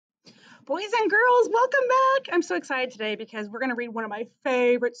Boys and girls, welcome back. I'm so excited today because we're going to read one of my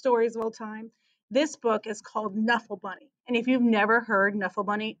favorite stories of all time. This book is called Knuffle Bunny. And if you've never heard Knuffle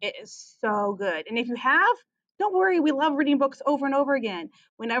Bunny, it is so good. And if you have, don't worry, we love reading books over and over again.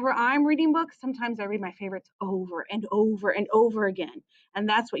 Whenever I'm reading books, sometimes I read my favorites over and over and over again. And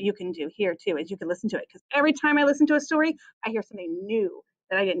that's what you can do here too, is you can listen to it. Because every time I listen to a story, I hear something new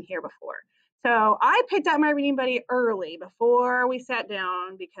that I didn't hear before. So I picked out my reading buddy early before we sat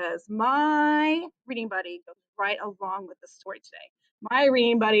down because my reading buddy goes right along with the story today. My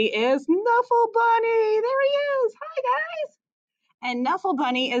reading buddy is Knuffle Bunny. There he is. Hi, guys. And Knuffle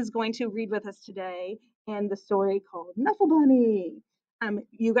Bunny is going to read with us today in the story called Knuffle Bunny.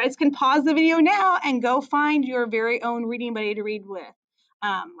 You guys can pause the video now and go find your very own reading buddy to read with.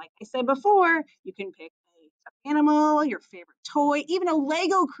 Like I said before, you can pick a stuffed animal, your favorite toy, even a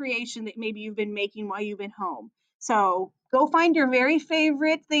Lego creation that maybe you've been making while you've been home. So go find your very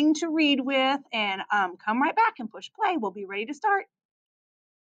favorite thing to read with and come right back and push play. We'll be ready to start.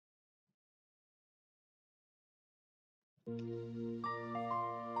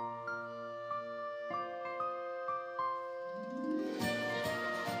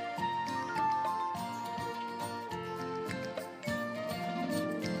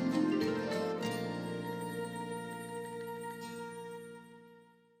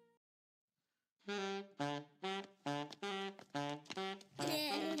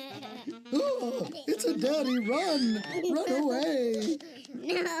 Oh, it's a daddy. Run! Run away!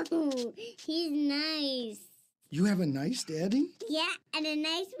 No, he's nice. You have a nice daddy? Yeah, and a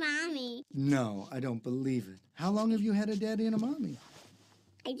nice mommy. No, I don't believe it. How long have you had a daddy and a mommy?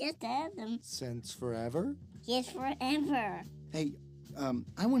 I just had them. Since forever? Yes, forever. Hey,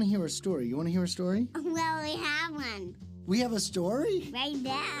 I want to hear a story. You want to hear a story? Well, we have one. We have a story? Right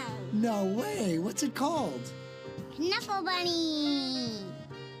now. No way. What's it called? Knuffle Bunny.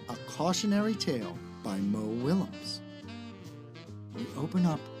 A Cautionary Tale by Mo Willems. We open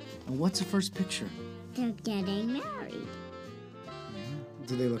up, and what's the first picture? They're getting married.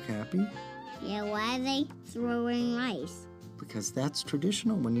 Do they look happy? Yeah, why are they throwing rice? Because that's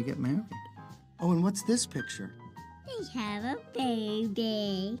traditional when you get married. Oh, and what's this picture? They have a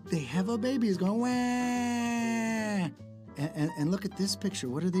baby. They have a baby. It's going, wah! And look at this picture.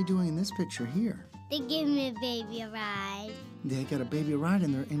 What are they doing in this picture here? They give me a baby a ride. They got a baby ride,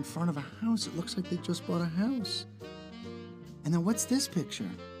 and they're in front of a house. It looks like they just bought a house. And then what's this picture?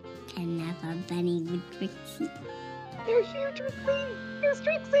 Another bunny with Trixie. They're here, Trixie. Here's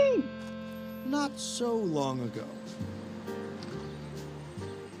Trixie. Not so long ago.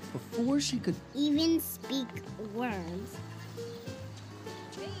 Before she could Even speak words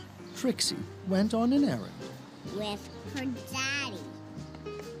Trixie went on an errand. with her daddy.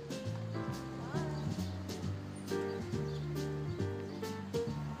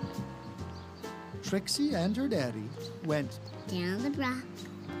 Trixie and her daddy went Down the block.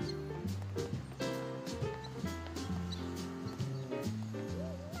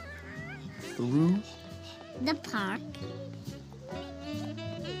 through The park.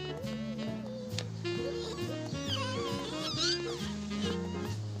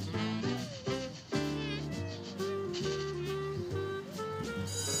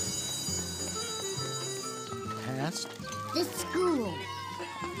 past The school.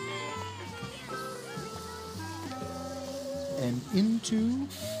 and into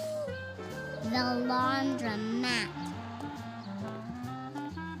The laundromat.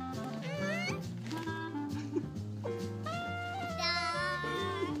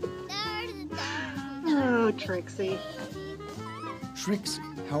 Oh, Trixie. Trixie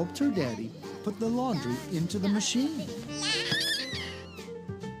helped her daddy put the laundry into the machine.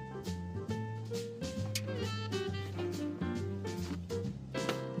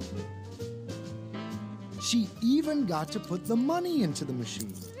 She even got to put the money into the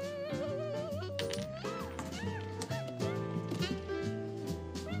machine.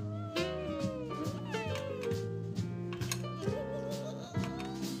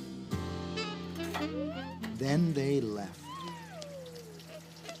 Then they left.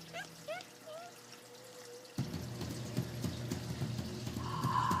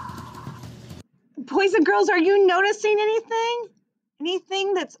 Boys and girls, are you noticing anything?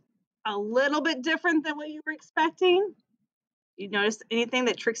 Anything that's a little bit different than what you were expecting? You notice anything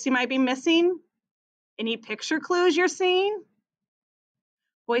that Trixie might be missing? Any picture clues you're seeing?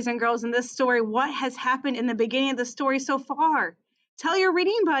 Boys and girls, in this story, what has happened in the beginning of the story so far? Tell your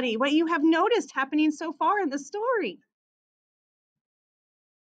reading buddy what you have noticed happening so far in the story.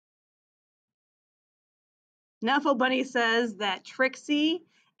 Knuffle Bunny says that Trixie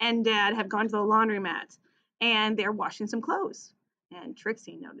and Dad have gone to the laundromat and they're washing some clothes. And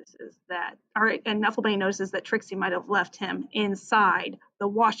Trixie notices that, and Nufflebunny notices that Trixie might have left him inside the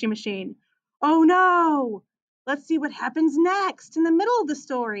washing machine. Oh no! Let's see what happens next in the middle of the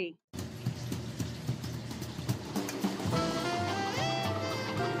story.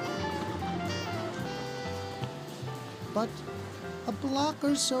 But a block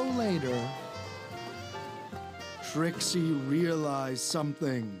or so later, Trixie realized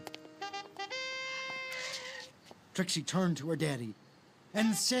something. Trixie turned to her daddy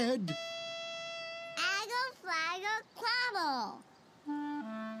and said, Aggle, flaggle, quabble.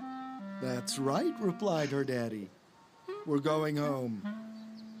 "That's right," replied her daddy. "We're going home."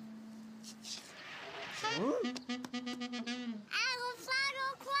 Aggle,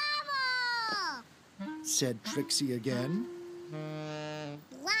 flaggle, quabble. Said Trixie again.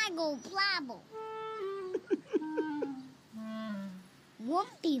 Flaggle, plabble.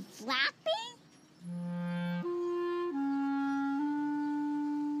 Wumpy, flappy?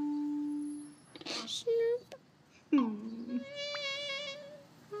 Snoop.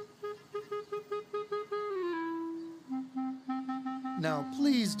 "Now,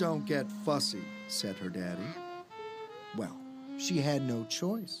 please don't get fussy," said her daddy. Well, she had no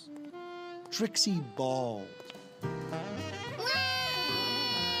choice. Trixie bawled.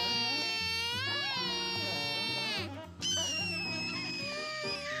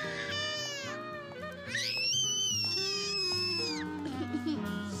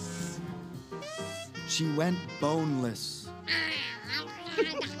 She went boneless.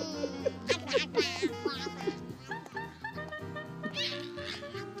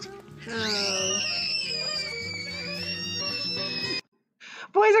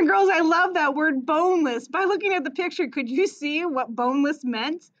 Boys and girls, I love that word boneless. By looking at the picture, could you see what boneless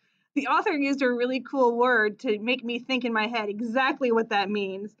meant? The author used a really cool word to make me think in my head exactly what that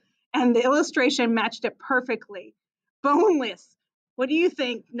means. And the illustration matched it perfectly. Boneless. What do you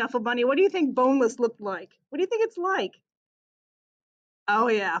think, Nufflebunny? What do you think boneless looked like? What do you think it's like? Oh,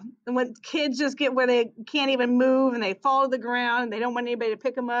 yeah. And when kids just get where they can't even move and they fall to the ground and they don't want anybody to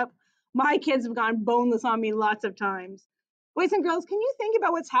pick them up, my kids have gone boneless on me lots of times. Boys and girls, can you think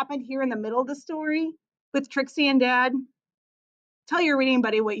about what's happened here in the middle of the story with Trixie and Dad? Tell your reading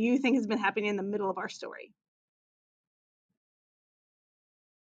buddy what you think has been happening in the middle of our story.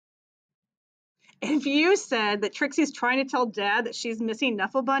 If you said that Trixie's trying to tell Dad that she's missing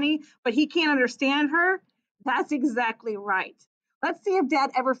Nufflebunny, but he can't understand her, that's exactly right. Let's see if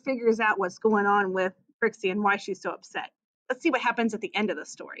Dad ever figures out what's going on with Trixie and why she's so upset. Let's see what happens at the end of the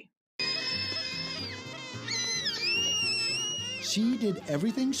story. She did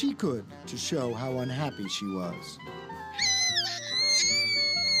everything she could to show how unhappy she was.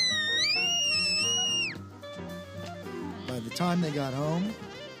 By the time they got home,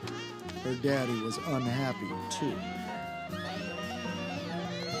 her daddy was unhappy too.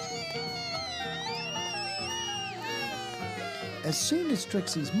 As soon as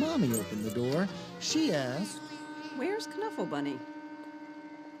Trixie's mommy opened the door, she asked, "Where's Knufflebunny?"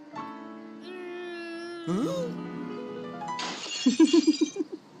 "Huh?"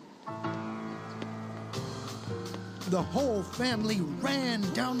 The whole family ran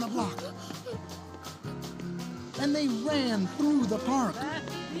down the block. And they ran through the park.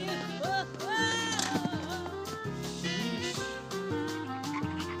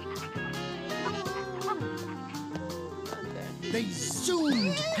 They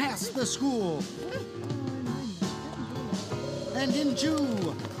zoomed past the school and into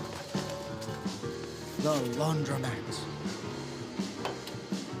the laundromat.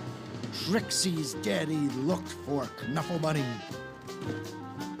 Trixie's daddy looked for Knufflebunny.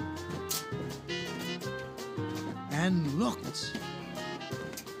 And looked.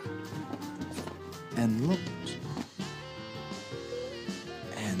 And looked.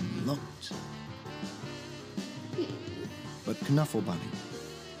 And looked. But Knufflebunny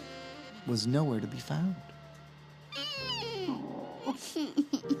was nowhere to be found.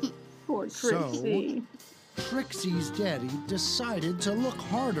 Poor Trixie. So, Trixie's daddy decided to look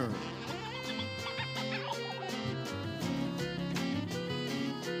harder.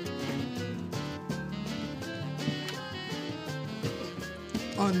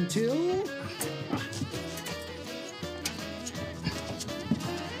 Until...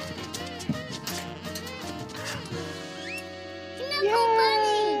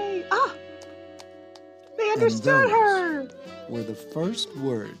 Yay! Ah! They understood those her! were the first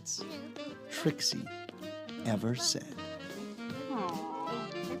words Trixie ever said.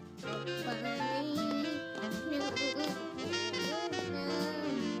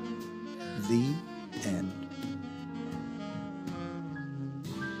 The end.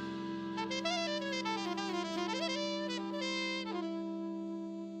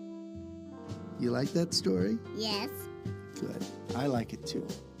 You like that story? Yes. Good. I like it too.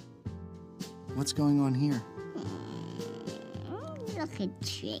 What's going on here? Look at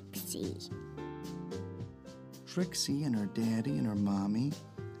Trixie. Trixie and her daddy and her mommy,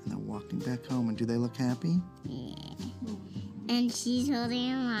 and they're walking back home. And do they look happy? Yeah. And she's holding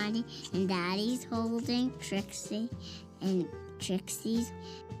her mommy, and Daddy's holding Trixie, and Trixie's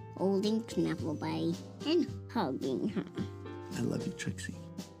holding Knuffle Buddy and hugging her. I love you, Trixie.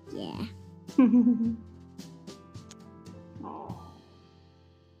 Yeah.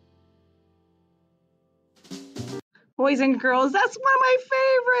 Boys and girls, that's one of my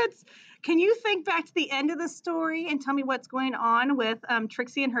favorites. Can you think back to the end of the story and tell me what's going on with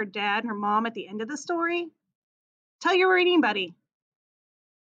Trixie and her dad and her mom at the end of the story? Tell your reading buddy.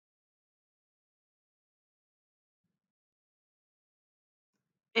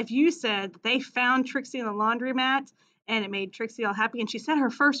 If you said they found Trixie in the laundromat and it made Trixie all happy and she said her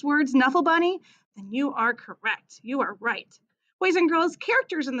first words, Knuffle Bunny, then you are correct. You are right. Boys and girls,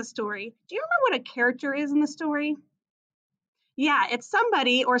 characters in the story. Do you remember what a character is in the story? Yeah, it's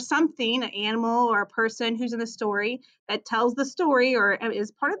somebody or something, an animal or a person who's in the story that tells the story or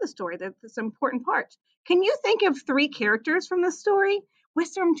is part of the story. That's an important part. Can you think of 3 characters from the story?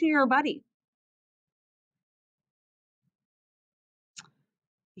 Whisper them to your buddy.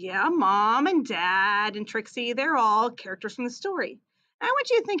 Yeah, mom and dad and Trixie, they're all characters from the story. I want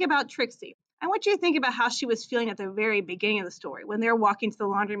you to think about Trixie. I want you to think about how she was feeling at the very beginning of the story when they're walking to the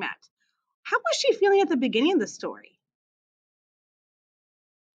laundromat. How was she feeling at the beginning of the story?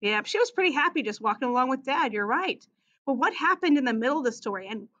 Yeah, she was pretty happy just walking along with dad. You're right. But what happened in the middle of the story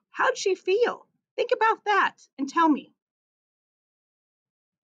and how'd she feel? Think about that and tell me.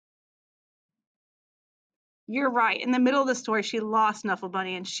 You're right. In the middle of the story, she lost Snuffle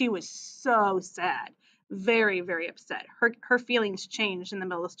Bunny and she was so sad. Very, very upset. Her feelings changed in the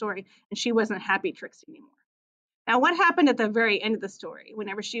middle of the story and she wasn't happy Trixie anymore. Now, what happened at the very end of the story,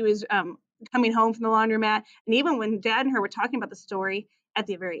 whenever she was coming home from the laundromat, and even when dad and her were talking about the story at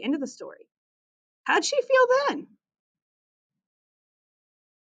the very end of the story, how'd she feel then?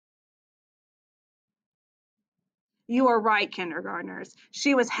 You are right, kindergartners.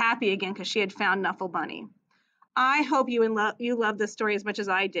 She was happy again because she had found Knuffle Bunny. I hope you love this story as much as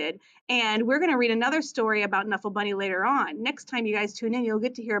I did. And we're going to read another story about Knuffle Bunny later on. Next time you guys tune in, you'll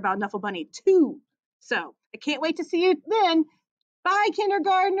get to hear about Knuffle Bunny 2. So I can't wait to see you then. Bye,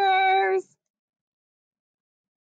 kindergartners.